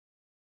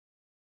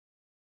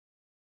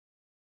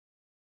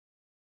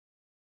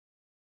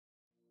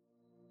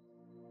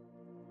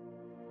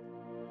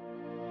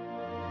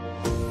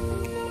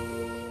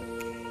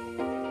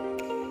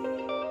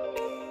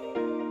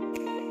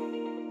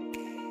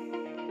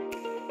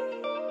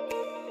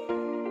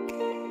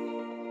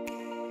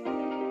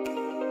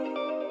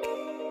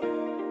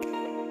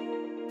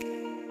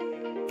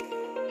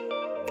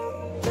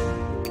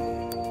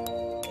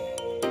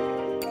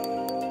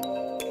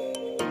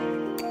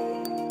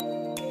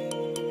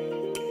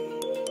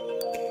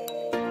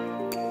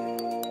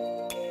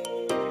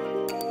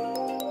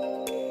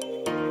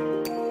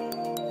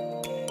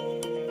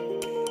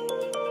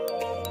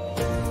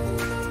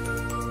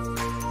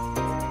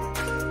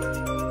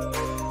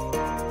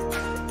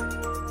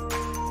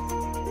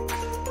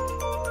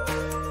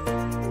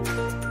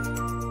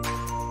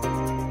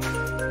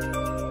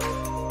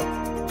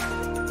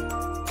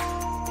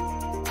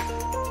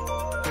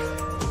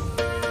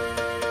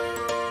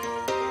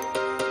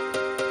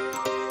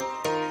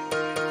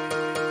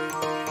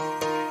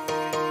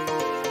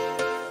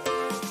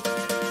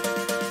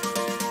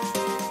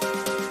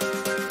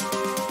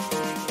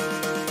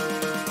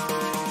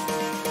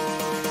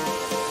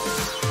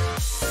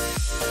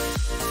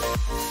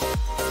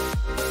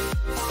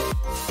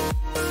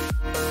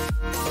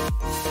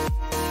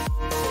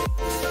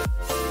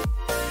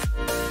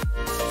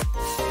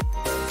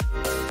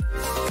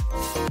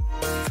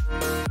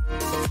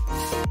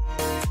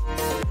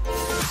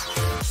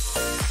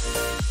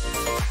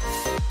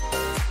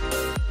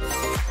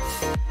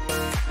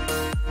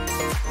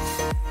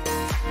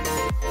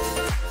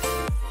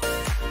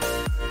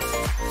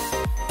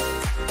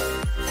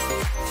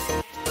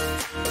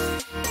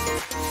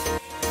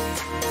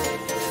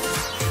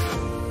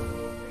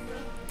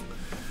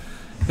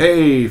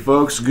Hey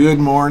folks, good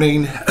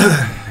morning.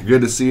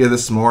 Good to see you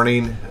this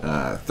morning.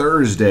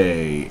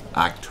 Thursday,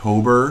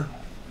 October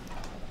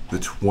the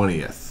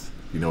 20th.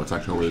 You know it's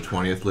October the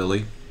 20th,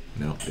 Lily?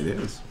 No, it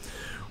is.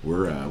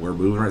 We're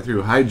moving right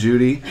through. Hi,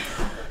 Judy.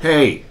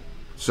 Hey,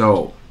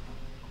 so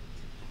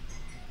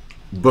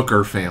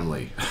Booker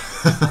family.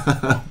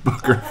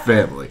 Booker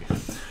family.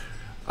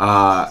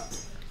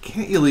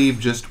 Can't you leave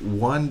just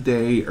one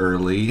day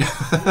early?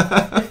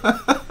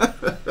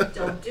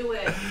 Don't do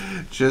it.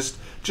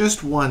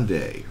 Just one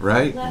day,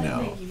 right? Let No.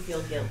 it make you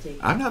feel guilty.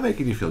 I'm not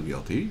making you feel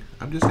guilty.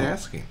 I'm just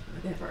asking.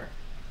 Never.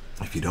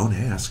 If you don't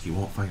ask, you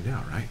won't find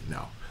out, right?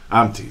 No.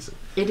 I'm teasing.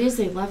 It is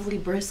a lovely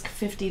brisk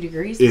 50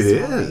 degrees. It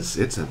this morning. is.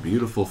 It's a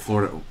beautiful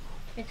Florida.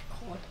 It's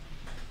cold.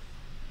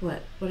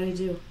 What? What'd I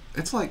do?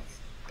 It's like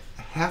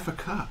half a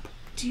cup.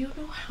 Do you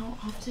know how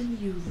often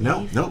you leave?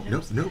 No. No.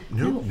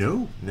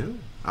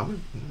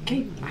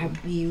 Okay.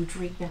 You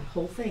drink that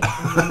whole thing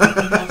and then you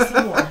can have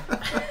some more.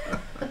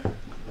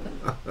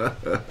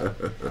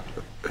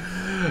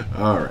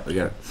 All right, we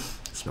got it.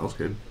 It smells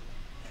good.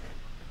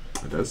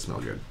 It does smell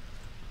good.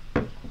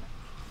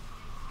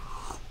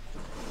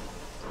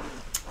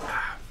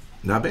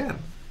 Not bad.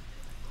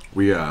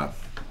 We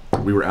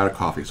were out of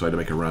coffee, so I had to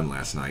make a run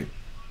last night.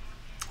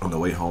 On the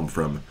way home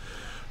from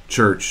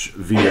church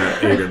via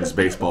Aiden's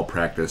baseball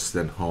practice,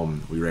 then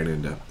home we ran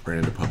into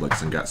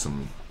Publix and got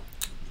some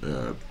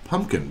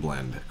pumpkin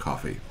blend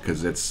coffee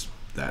because it's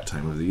that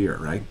time of the year,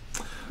 right?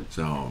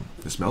 So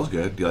it smells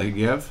good. Do you like it,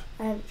 Gav?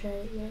 I haven't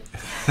tried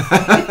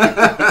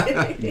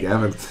it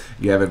yet.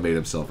 Gavin made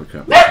himself a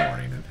cup this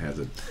morning and has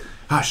it.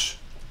 Hush!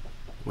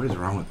 What is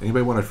wrong with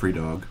anybody? Want a free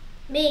dog?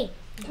 Me.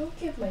 Don't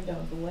give my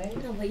dog away.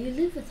 No, but you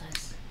live with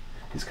us.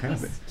 He's kind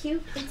of He's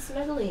cute and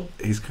snuggly.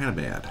 he's kind of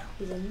bad.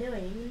 He's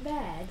annoying and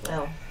bad.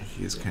 Well,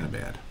 He is kind of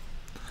bad.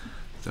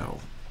 So,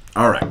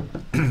 all right,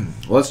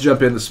 let's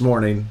jump in this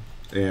morning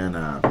and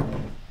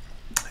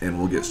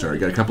we'll get started.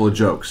 Got a couple of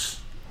jokes.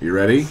 You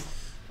ready,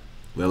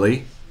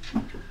 Lily?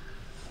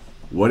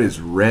 What is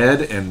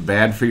red and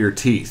bad for your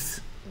teeth?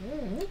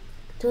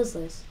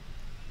 Twizzlers.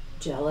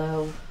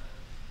 Jello.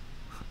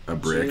 A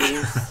brick.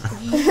 Cheese.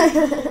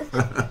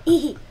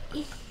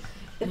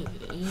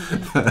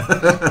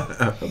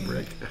 A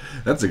brick.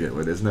 That's a good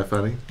one. Isn't that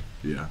funny?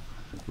 Yeah.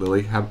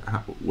 Lily, how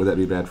would that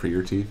be bad for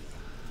your teeth?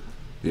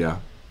 Yeah.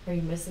 Are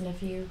you missing a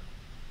few?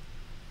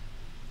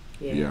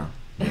 Yeah.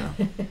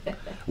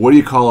 What do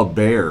you call a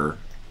bear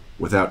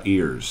without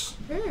ears?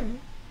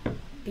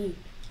 B.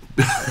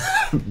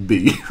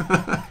 B.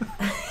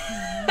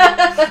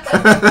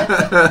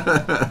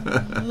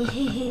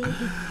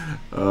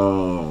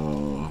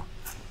 Oh.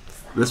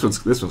 This one's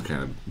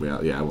kind of,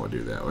 well, yeah, I won't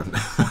do that one.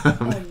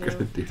 I'm not going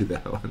to do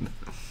that one.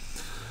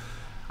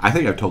 I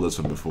think I've told this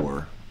one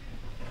before.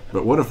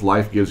 But what if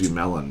life gives you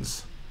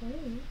melons?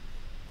 You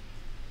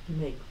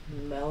make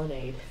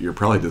melonade. You're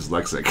probably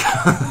dyslexic.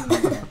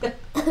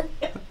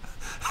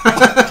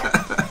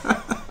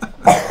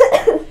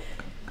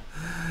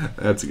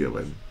 That's a good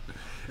one.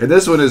 And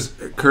this one is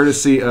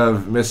courtesy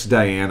of Miss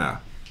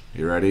Diana.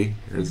 You ready?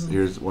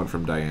 Here's one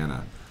from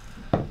Diana.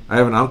 I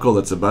have an uncle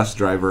that's a bus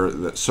driver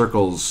that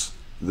circles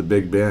the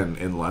Big Ben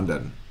in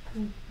London.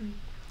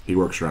 He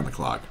works around the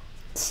clock.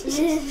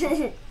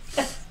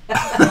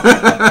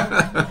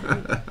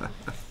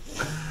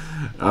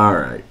 All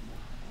right.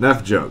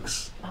 Enough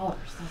jokes.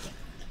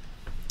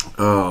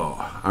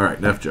 Oh, all right.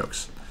 Enough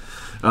jokes.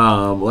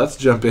 Let's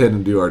jump in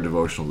and do our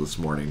devotional this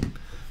morning.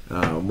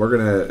 We're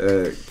going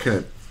to kind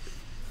of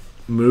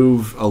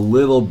move a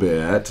little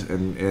bit,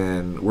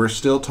 and we're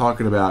still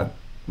talking about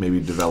maybe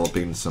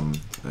developing some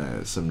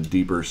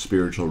deeper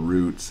spiritual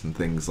roots and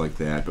things like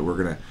that. But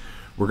we're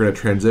gonna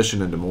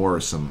transition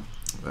into some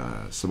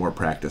more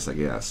practice, I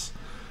guess.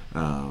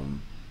 But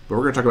we're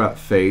gonna talk about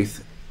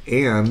faith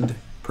and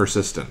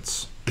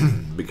persistence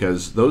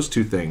because those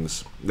two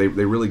things they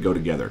really go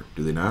together,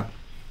 do they not?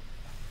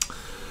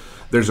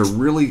 There's a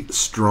really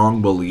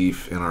strong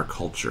belief in our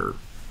culture,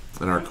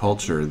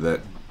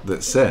 that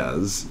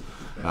says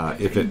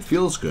if it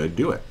feels good,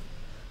 do it.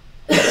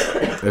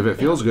 If it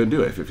feels good,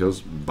 do it. If it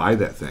feels, buy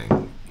that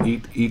thing,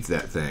 eat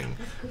that thing,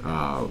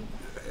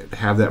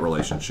 have that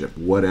relationship,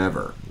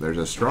 whatever. There's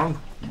a strong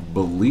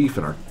belief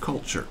in our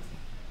culture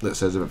that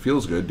says if it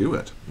feels good, do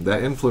it.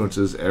 That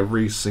influences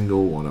every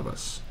single one of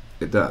us.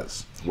 It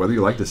does. Whether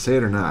you like to say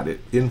it or not, it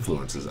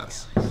influences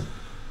us.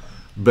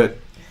 But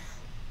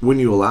when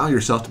you allow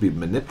yourself to be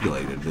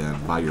manipulated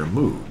then by your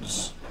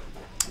moods,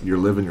 you're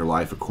living your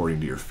life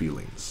according to your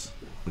feelings.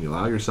 When you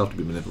allow yourself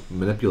to be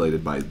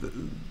manipulated by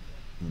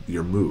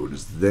your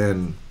moods,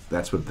 then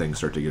that's when things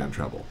start to get in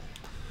trouble.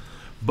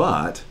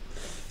 But,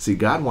 see,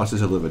 God wants us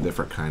to live a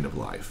different kind of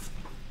life.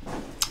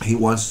 He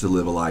wants to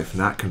live a life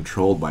not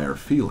controlled by our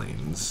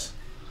feelings,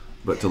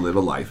 but to live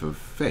a life of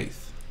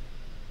faith,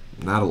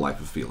 not a life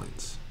of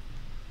feelings.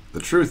 The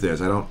truth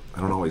is, I don't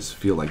always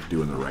feel like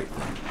doing the right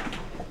thing.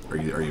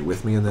 Are you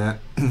with me in that?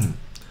 I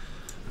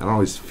don't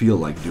always feel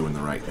like doing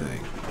the right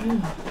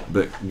thing.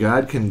 But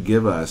God can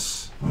give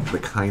us the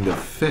kind of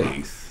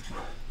faith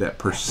that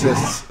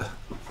persists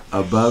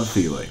above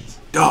feelings.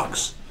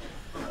 Dogs.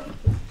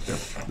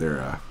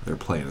 They're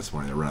playing this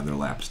morning. They're running their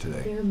laps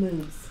today. Their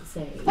moves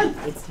say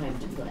it's time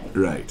to play.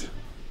 Right.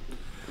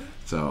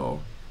 So,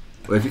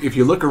 if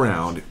you look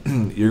around,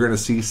 you're going to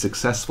see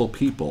successful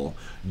people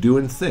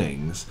doing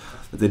things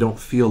that they don't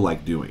feel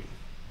like doing.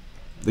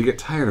 They get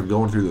tired of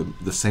going through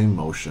the same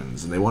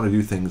motions, and they want to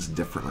do things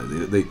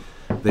differently.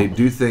 They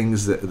do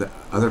things that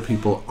other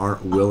people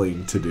aren't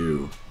willing to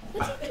do.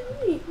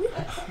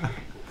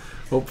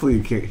 Hopefully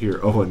you can't hear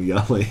Owen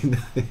yelling.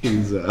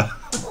 He's oh,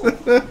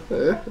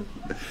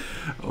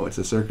 it's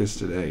a circus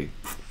today.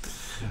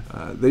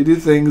 They do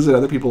things that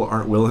other people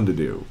aren't willing to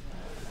do.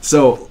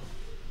 So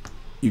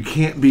you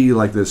can't be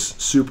like this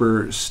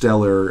super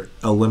stellar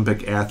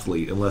Olympic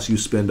athlete unless you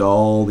spend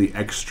all the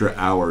extra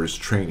hours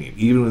training,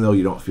 even though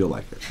you don't feel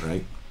like it,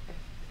 right?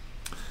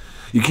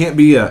 You can't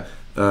be a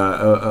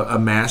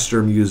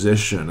master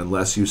musician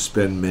unless you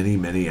spend many,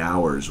 many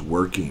hours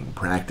working,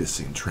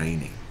 practicing,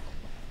 training.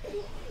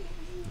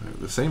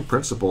 The same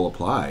principle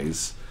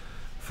applies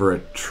for a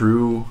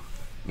true,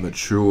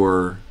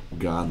 mature,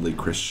 godly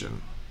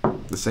Christian.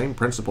 The same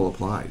principle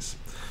applies.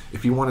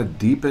 If you want to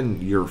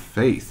deepen your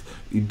faith,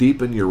 you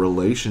deepen your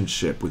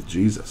relationship with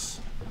Jesus,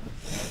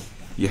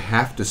 you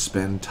have to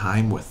spend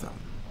time with him,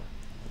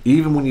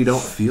 even when you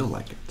don't feel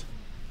like it.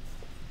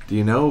 Do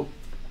you know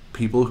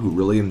people who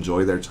really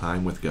enjoy their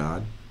time with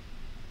God?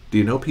 Do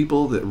you know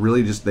people that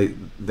really just,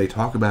 they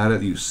talk about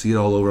it, you see it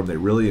all over them, they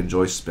really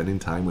enjoy spending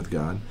time with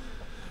God?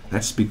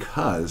 That's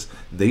because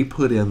they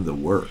put in the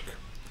work.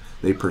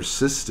 They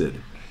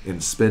persisted in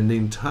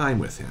spending time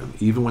with him,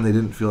 even when they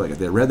didn't feel like it.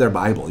 They read their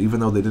Bible, even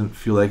though they didn't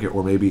feel like it,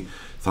 or maybe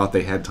thought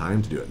they had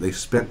time to do it. They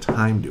spent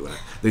time doing it.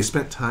 They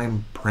spent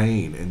time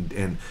praying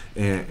and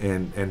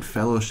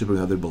fellowshiping with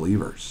other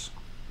believers.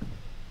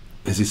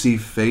 As you see,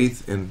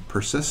 faith and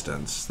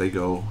persistence, they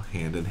go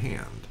hand in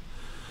hand.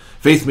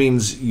 Faith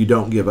means you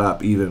don't give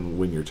up even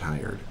when you're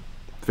tired.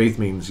 Faith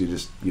means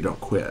you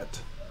don't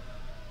quit.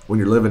 When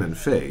you're living in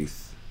faith,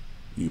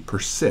 you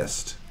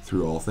persist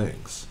through all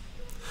things.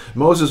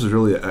 Moses is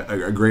really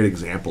a great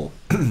example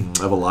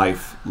of a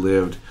life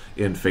lived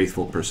in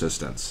faithful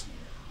persistence.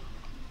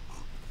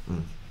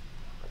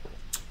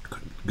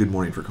 Good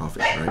morning for coffee,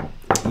 right?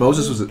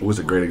 Moses was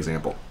a great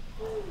example.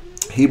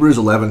 Hebrews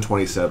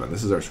 11:27.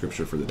 This is our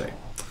scripture for the day.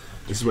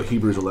 This is what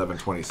Hebrews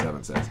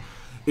 11:27 says.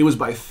 It was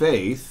by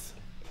faith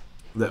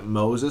that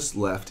Moses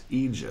left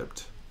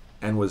Egypt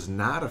and was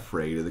not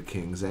afraid of the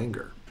king's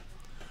anger.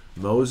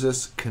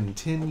 Moses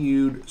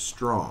continued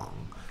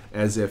strong,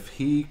 as if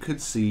he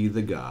could see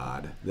the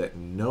God that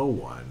no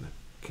one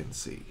can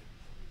see.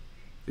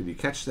 Did you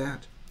catch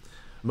that?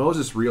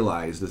 Moses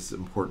realized this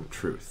important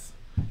truth.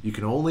 You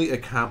can only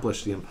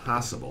accomplish the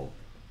impossible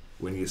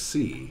when you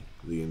see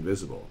the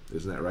invisible.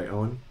 Isn't that right,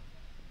 Owen?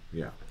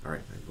 Yeah. All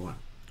right, go on.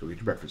 Go get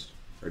your breakfast.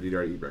 Or did you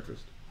already eat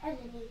breakfast? I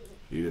didn't eat it.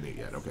 You didn't eat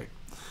yet, okay.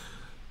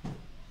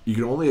 You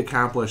can only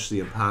accomplish the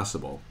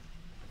impossible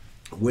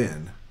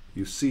when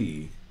you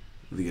see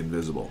the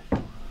invisible.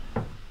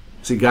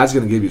 See, God's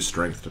going to give you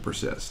strength to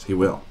persist. He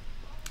will.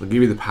 He'll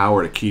give you the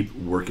power to keep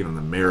working on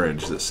the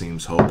marriage that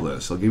seems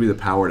hopeless. He'll give you the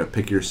power to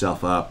pick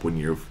yourself up when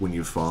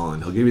you've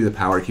fallen. He'll give you the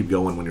power to keep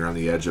going when you're on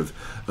the edge of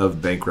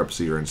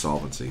bankruptcy or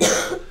insolvency.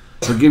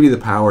 He'll give you the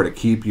power to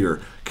keep your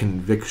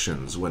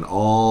convictions when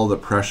all the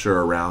pressure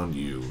around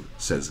you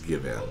says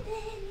give in.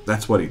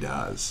 That's what he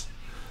does.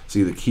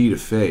 See, the key to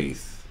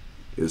faith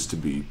is to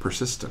be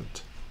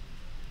persistent.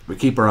 We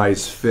keep our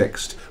eyes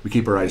fixed. We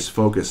keep our eyes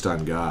focused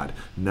on God,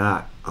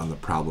 not on the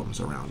problems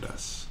around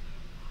us.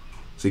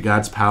 See,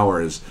 God's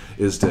power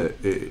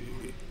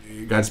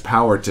God's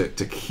power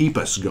to keep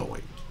us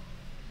going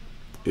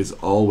is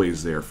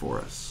always there for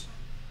us.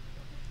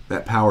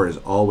 That power is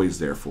always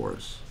there for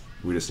us.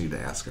 We just need to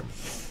ask him.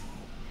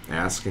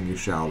 Ask and you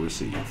shall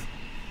receive.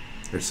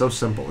 It's so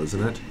simple,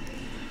 isn't it?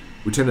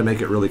 We tend to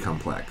make it really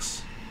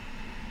complex.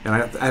 And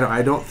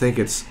I don't think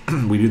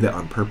we do that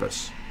on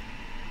purpose.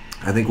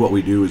 I think what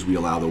we do is we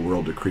allow the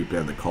world to creep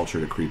in, the culture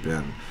to creep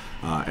in,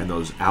 and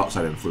those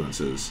outside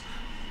influences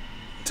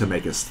to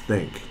make us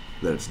think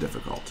that it's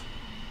difficult.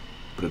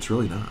 But it's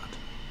really not.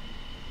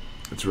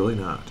 It's really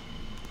not.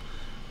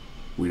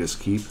 We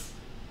just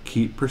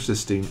keep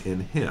persisting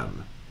in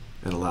him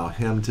and allow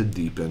him to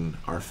deepen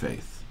our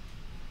faith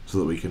so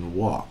that we can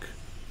walk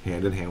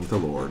hand in hand with the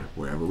Lord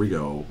wherever we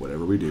go,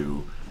 whatever we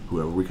do,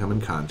 whoever we come in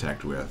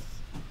contact with.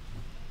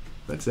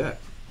 That's it.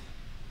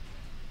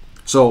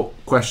 So,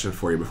 question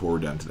for you before we're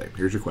done today.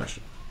 Here's your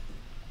question.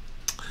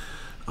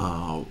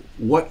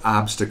 What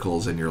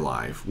obstacles in your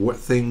life, what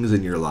things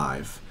in your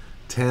life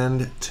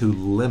tend to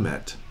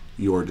limit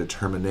your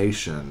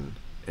determination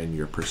and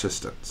your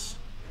persistence?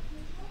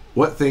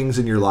 What things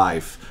in your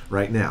life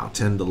right now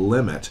tend to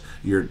limit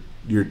your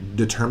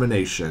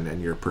determination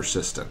and your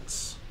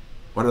persistence?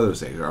 What are those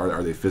things?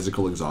 Are they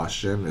physical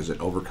exhaustion? Is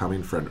it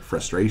overcoming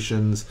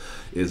frustrations?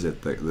 Is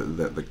it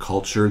the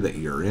culture that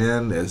you're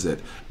in? Is it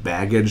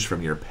baggage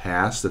from your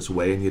past that's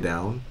weighing you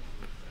down?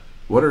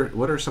 What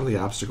are some of the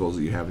obstacles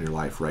that you have in your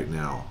life right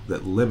now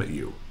that limit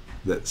you,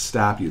 that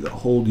stop you, that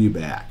hold you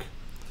back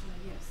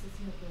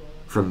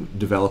from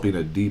developing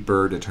a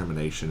deeper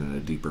determination and a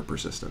deeper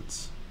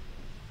persistence.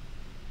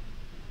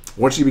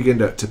 Once you begin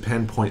to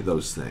pinpoint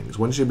those things,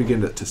 once you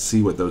begin to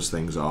see what those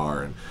things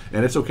are,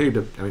 and it's okay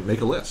to make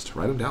a list,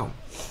 write them down.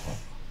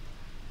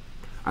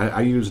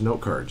 I use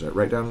note cards. I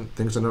write down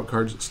things on note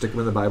cards, stick them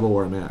in the Bible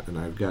where I'm at, and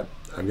I've got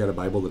a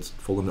Bible that's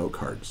full of note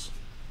cards.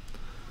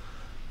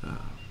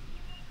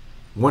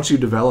 Once you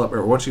develop,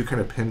 or once you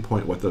kind of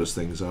pinpoint what those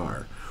things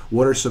are,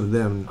 what are some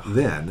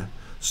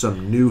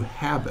new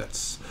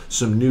habits,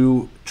 some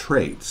new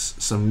traits,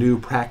 some new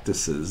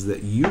practices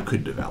that you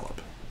could develop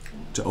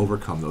to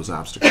overcome those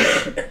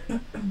obstacles?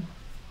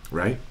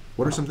 Right?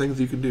 What are some things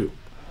you can do?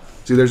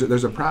 See,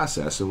 there's a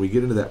process, and we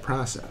get into that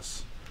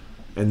process.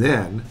 And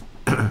then,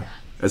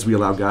 as we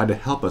allow God to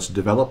help us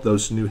develop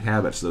those new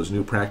habits, those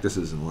new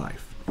practices in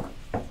life,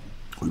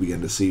 we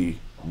begin to see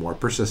more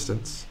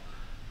persistence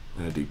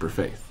and a deeper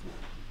faith.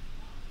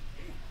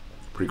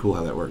 Pretty cool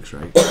how that works,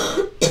 right?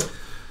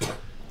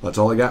 That's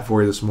all I got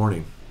for you this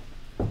morning.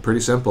 Pretty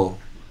simple.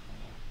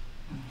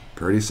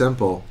 Pretty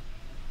simple.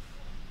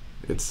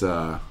 It's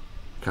a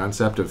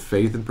concept of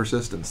faith and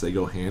persistence. They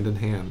go hand in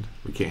hand.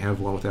 We can't have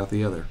one without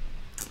the other.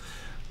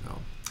 So.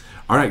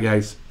 All right,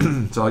 guys.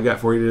 That's all I got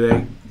for you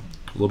today.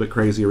 A little bit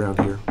crazy around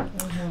here.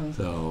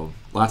 So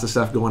lots of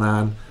stuff going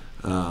on.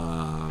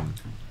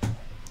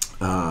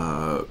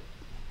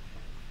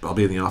 I'll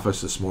be in the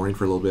office this morning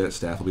for a little bit.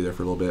 Staff will be there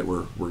for a little bit.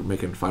 We're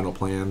making final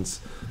plans.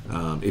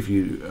 If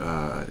you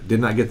did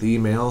not get the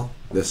email,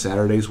 this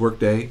Saturday's work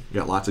day.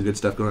 Got lots of good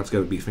stuff going on. It's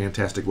going to be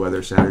fantastic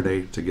weather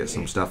Saturday to get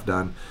some stuff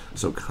done.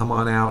 So come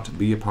on out,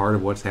 be a part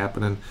of what's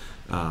happening.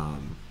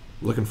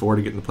 Looking forward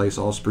to getting the place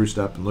all spruced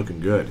up and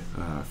looking good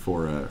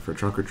for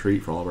trunk or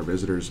treat for all of our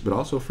visitors, but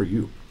also for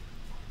you.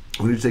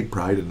 We need to take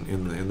pride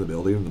in the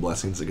building and the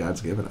blessings that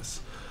God's given us.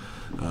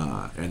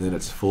 And then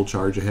it's full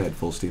charge ahead,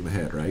 full steam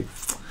ahead, right?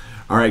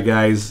 All right,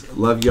 guys.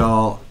 Love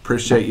y'all.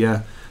 Appreciate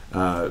you.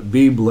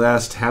 Be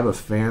blessed. Have a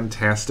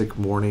fantastic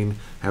morning.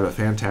 Have a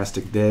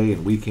fantastic day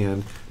and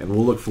weekend. And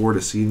we'll look forward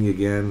to seeing you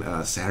again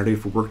Saturday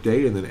for work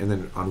day and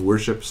then on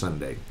worship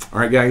Sunday. All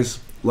right,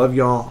 guys. Love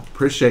y'all.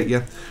 Appreciate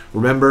you.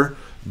 Remember,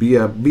 be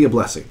a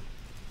blessing.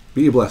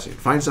 Be a blessing.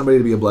 Find somebody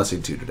to be a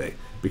blessing to today,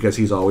 because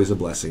he's always a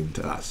blessing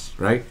to us,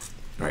 right?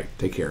 All right.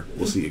 Take care.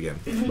 We'll see you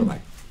again.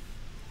 Bye-bye.